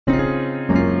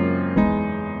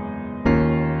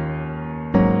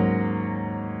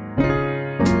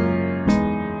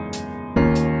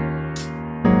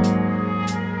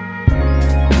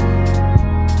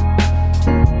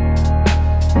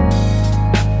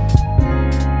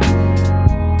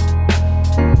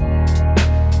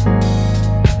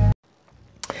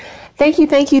Thank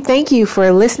you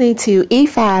for listening to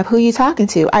E5, Who You Talking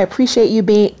To. I appreciate you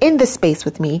being in the space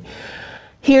with me.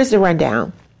 Here's the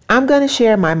rundown. I'm going to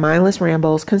share my mindless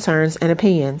rambles, concerns, and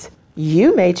opinions.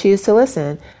 You may choose to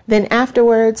listen. Then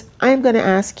afterwards, I'm going to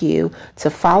ask you to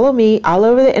follow me all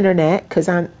over the internet because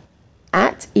I'm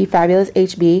at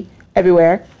eFabulousHB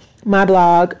everywhere. My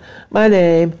blog, my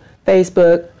name,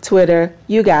 Facebook, Twitter,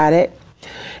 you got it.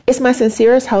 It's my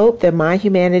sincerest hope that my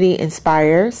humanity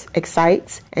inspires,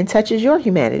 excites, and touches your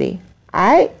humanity.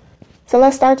 All right? So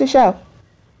let's start the show.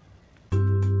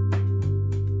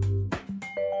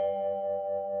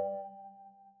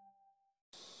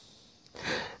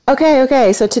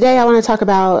 Okay. So today I want to talk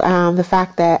about the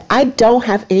fact that I don't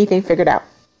have anything figured out.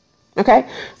 Okay?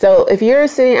 So if you're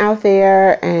sitting out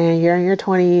there and you're in your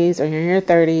 20s or you're in your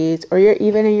 30s or you're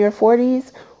even in your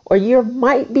 40s or you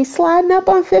might be sliding up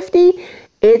on 50,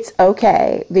 it's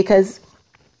okay because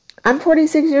I'm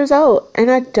 46 years old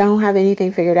and I don't have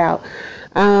anything figured out.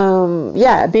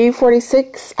 Being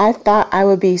 46, I thought I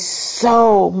would be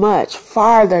so much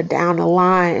farther down the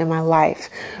line in my life,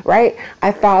 right?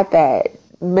 I thought that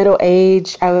middle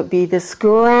age, I would be this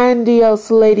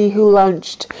grandiose lady who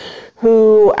lunched,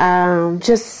 who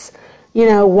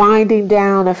winding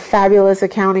down a fabulous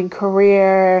accounting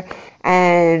career,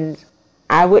 and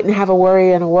I wouldn't have a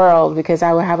worry in the world because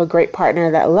I would have a great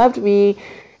partner that loved me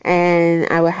and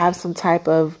I would have some type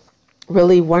of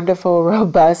really wonderful,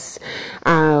 robust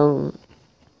partner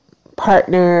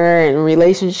and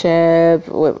relationship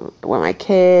with my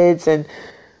kids. And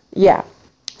yeah.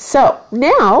 So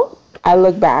now I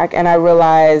look back and I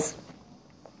realize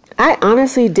I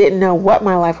honestly didn't know what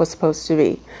my life was supposed to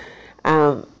be.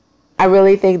 I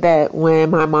really think that when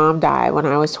my mom died when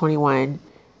I was 21,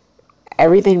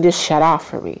 everything just shut off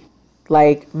for me.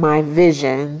 Like my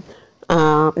vision,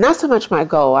 not so much my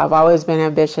goal. I've always been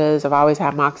ambitious. I've always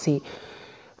had moxie.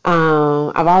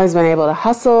 I've always been able to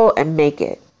hustle and make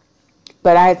it.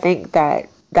 But I think that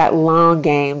long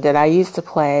game that I used to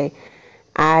play,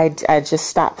 I just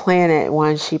stopped playing it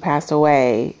when she passed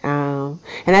away. And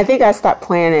I think I stopped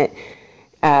playing it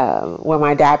when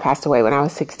my dad passed away when I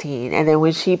was 16. And then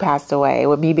when she passed away,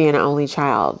 with me being an only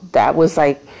child, that was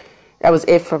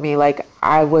it for me. Like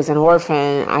I was an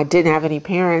orphan. I didn't have any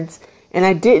parents. And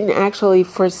I didn't actually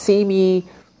foresee me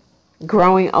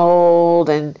growing old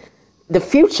and the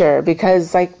future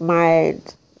because like my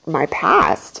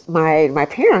past, my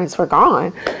parents were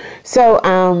gone. So,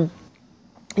 I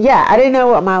didn't know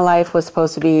what my life was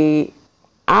supposed to be.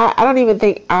 I don't even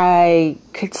think I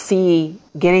could see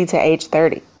getting to age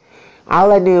 30.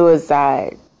 All I knew was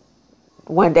that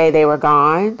one day they were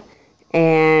gone.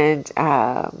 And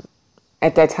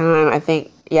at that time, I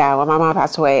think, when my mom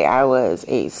passed away, I was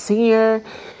a senior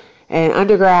in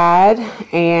undergrad.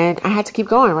 And I had to keep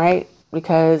going, right?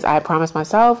 Because I promised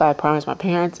myself, I promised my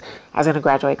parents, I was going to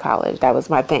graduate college. That was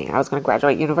my thing. I was going to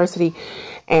graduate university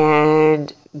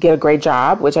and get a great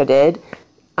job, which I did.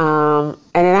 And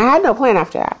then I had no plan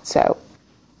after that. So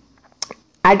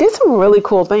I did some really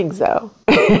cool things though.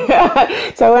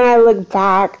 So when I look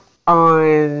back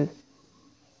on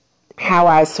how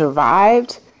I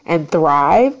survived and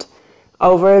thrived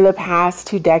over the past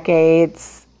 2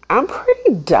 decades, I'm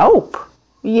pretty dope.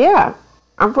 Yeah,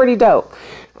 I'm pretty dope.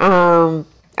 I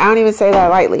don't even say that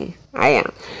lightly. I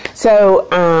am. So,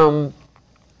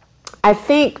 I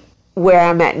think where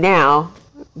I'm at now,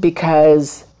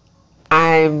 because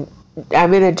I'm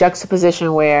in a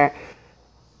juxtaposition where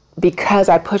because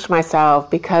I push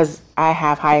myself, because I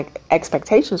have high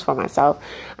expectations for myself,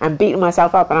 I'm beating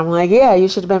myself up and I'm like, yeah, you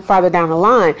should have been farther down the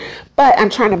line. But I'm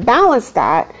trying to balance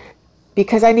that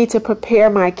because I need to prepare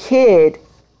my kid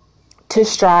to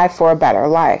strive for a better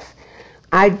life.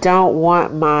 I don't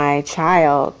want my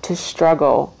child to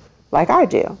struggle like I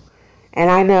do. And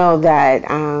I know that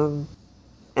in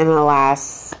the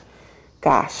last,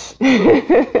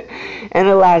 in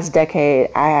the last decade,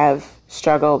 I have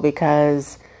struggled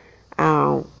because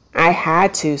I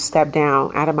had to step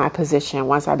down out of my position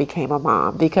once I became a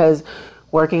mom. Because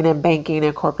working in banking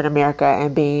in corporate America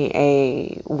and being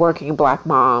a working Black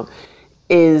mom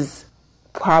is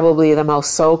probably the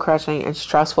most soul-crushing and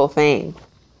stressful thing.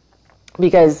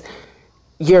 Because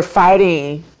you're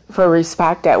fighting for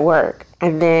respect at work,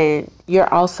 and then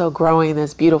you're also growing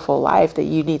this beautiful life that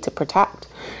you need to protect.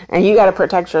 And you got to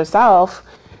protect yourself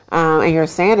and your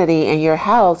sanity and your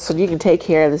health so you can take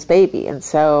care of this baby. And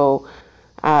so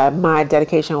my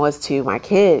dedication was to my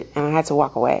kid, and I had to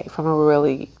walk away from a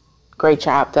really great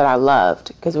job that I loved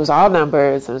because it was all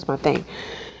numbers. It was my thing.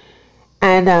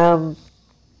 And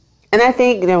I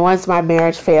think that once my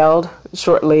marriage failed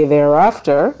shortly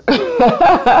thereafter,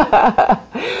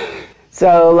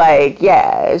 So, like,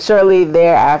 yeah, shortly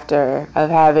thereafter of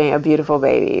having a beautiful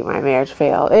baby, my marriage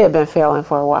failed. It had been failing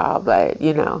for a while, but,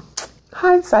 you know,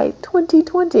 hindsight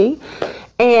 2020.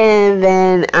 And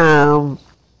then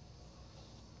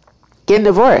getting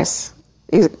divorced.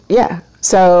 Yeah.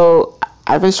 So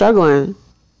I've been struggling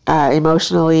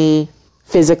emotionally,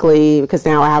 physically, because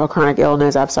now I have a chronic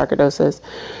illness. I have sarcoidosis.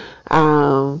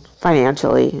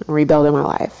 Financially, rebuilding my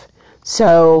life.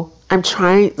 So I'm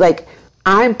trying, like,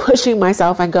 I'm pushing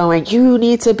myself and going, you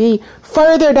need to be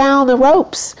further down the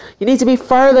ropes. You need to be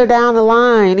further down the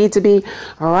line. You need to be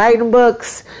writing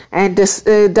books and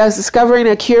discovering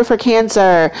a cure for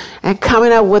cancer and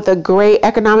coming up with a great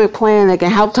economic plan that can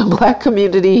help the Black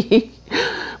community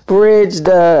bridge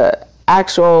the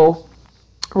actual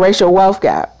racial wealth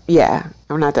gap. Yeah,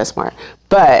 I'm not that smart,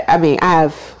 but I mean, I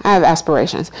have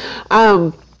aspirations.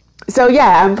 So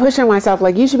yeah, I'm pushing myself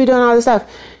like, you should be doing all this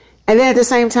stuff. And then at the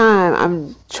same time,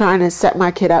 I'm trying to set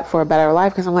my kid up for a better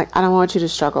life because I'm like, I don't want you to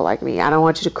struggle like me. I don't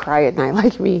want you to cry at night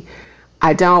like me.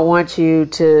 I don't want you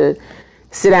to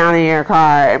sit down in your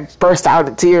car and burst out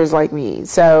in tears like me.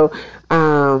 So,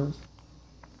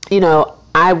 you know,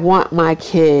 I want my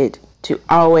kid to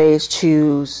always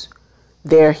choose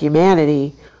their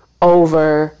humanity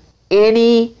over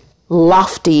any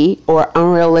lofty or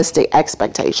unrealistic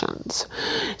expectations.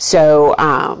 So,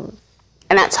 and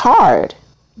that's hard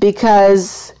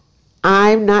because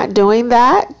I'm not doing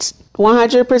that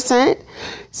 100%.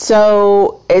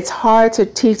 So it's hard to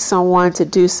teach someone to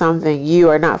do something you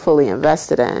are not fully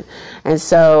invested in. And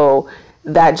so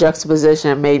that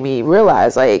juxtaposition made me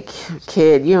realize, like,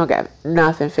 kid, you don't got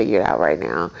nothing figured out right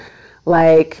now.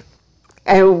 Like,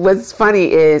 and what's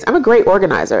funny is I'm a great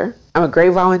organizer. I'm a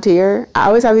great volunteer. I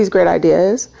always have these great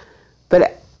ideas,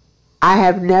 but I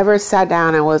have never sat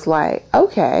down and was like,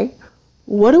 okay,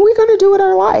 what are we going to do with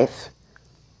our life?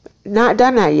 Not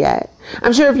done that yet.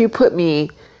 I'm sure if you put me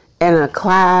in a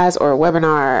class or a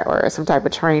webinar or some type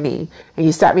of training and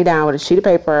you sat me down with a sheet of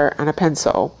paper and a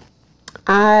pencil,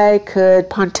 I could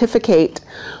pontificate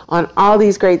on all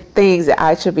these great things that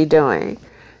I should be doing.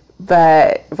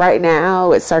 But right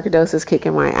now, with sarcoidosis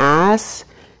kicking my ass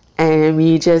and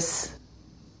me just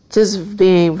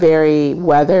being very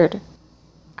weathered,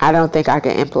 I don't think I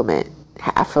can implement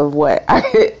half of what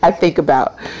I think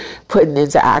about putting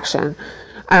into action.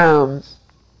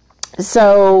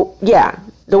 So, yeah,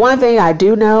 the one thing I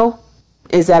do know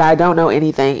is that I don't know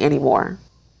anything anymore.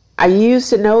 I used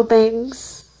to know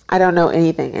things. I don't know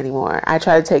anything anymore. I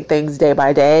try to take things day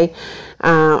by day.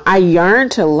 I yearn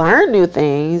to learn new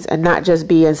things and not just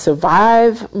be in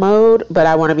survive mode, but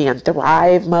I want to be in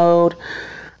thrive mode.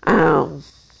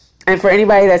 And for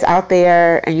anybody that's out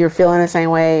there and you're feeling the same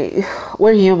way,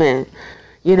 we're human.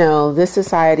 You know, this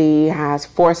society has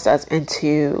forced us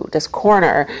into this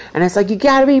corner, and it's like, you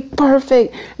got to be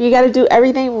perfect. You got to do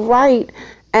everything right.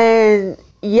 And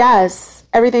yes,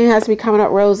 everything has to be coming up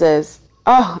roses.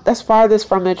 Oh, that's farthest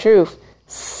from the truth.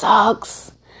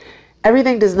 Sucks.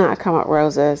 Everything does not come up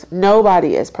roses.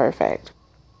 Nobody is perfect.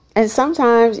 And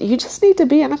sometimes you just need to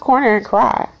be in a corner and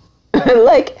cry.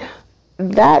 Like,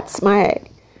 that's my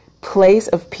place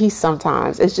of peace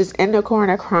sometimes. It's just in the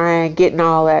corner crying, getting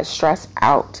all that stress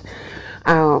out.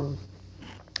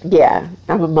 Yeah,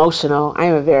 I'm emotional. I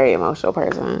am a very emotional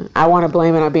person. I want to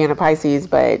blame it on being a Pisces,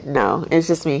 but no, it's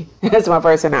just me. It's my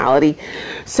personality.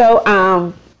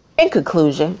 So, in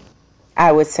conclusion,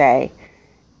 I would say,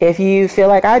 if you feel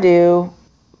like I do,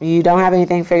 you don't have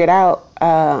anything figured out,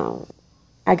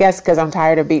 I guess because I'm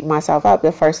tired of beating myself up,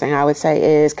 the first thing I would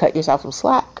say is cut yourself some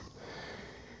slack.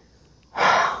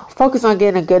 Focus on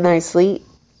getting a good night's sleep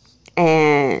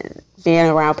and being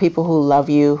around people who love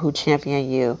you, who champion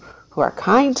you, who are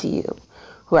kind to you,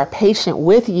 who are patient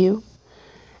with you.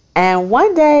 And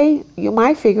one day you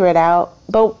might figure it out,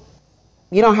 but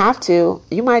you don't have to.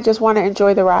 You might just want to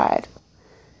enjoy the ride.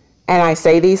 And I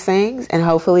say these things and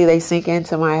hopefully they sink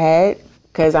into my head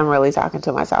because I'm really talking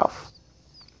to myself.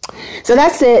 So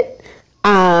that's it.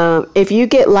 If you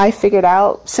get life figured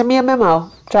out, send me a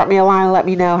memo. Drop me a line and let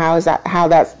me know how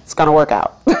that's going to work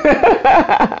out.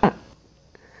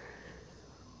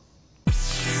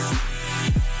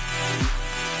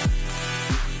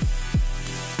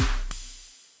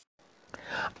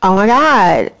 Oh my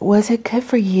God, was it good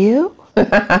for you?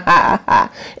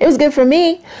 It was good for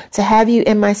me to have you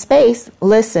in my space.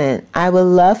 Listen, I would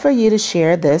love for you to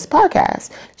share this podcast.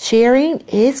 Sharing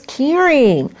is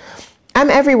caring. I'm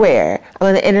everywhere. I'm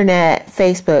on the internet,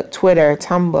 Facebook, Twitter,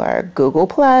 Tumblr, Google+,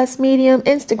 Medium,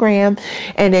 Instagram.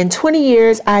 And in 20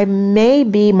 years, I may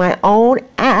be my own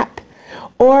app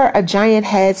or a giant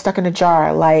head stuck in a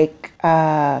jar like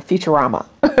Futurama.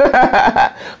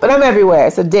 But I'm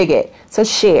everywhere, so dig it. So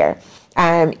share.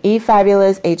 I'm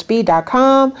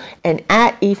efabuloushb.com and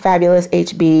at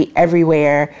efabuloushb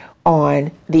everywhere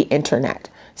on the internet.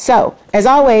 So, as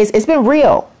always, it's been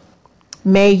real.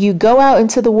 May you go out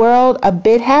into the world a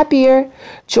bit happier,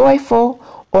 joyful,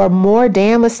 or more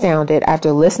damn astounded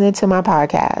after listening to my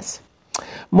podcast.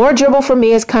 More dribble from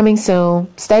me is coming soon.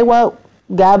 Stay woke.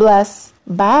 God bless.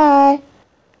 Bye.